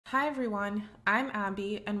Hi everyone, I'm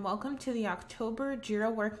Abby and welcome to the October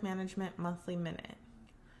Jira Work Management Monthly Minute.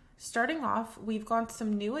 Starting off, we've got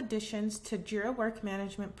some new additions to Jira Work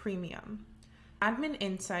Management Premium. Admin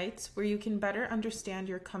Insights, where you can better understand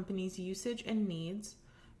your company's usage and needs,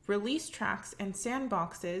 release tracks and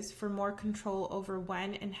sandboxes for more control over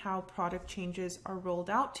when and how product changes are rolled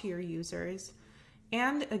out to your users,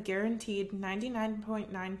 and a guaranteed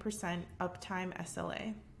 99.9% uptime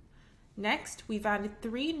SLA. Next, we've added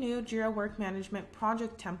 3 new Jira Work Management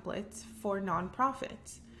project templates for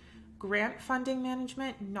nonprofits: grant funding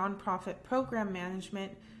management, nonprofit program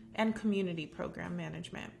management, and community program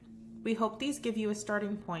management. We hope these give you a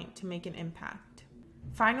starting point to make an impact.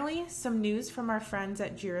 Finally, some news from our friends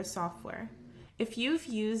at Jira Software. If you've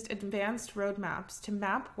used advanced roadmaps to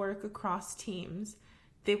map work across teams,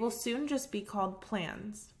 they will soon just be called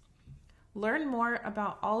plans. Learn more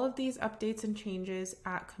about all of these updates and changes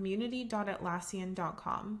at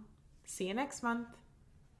community.atlassian.com. See you next month.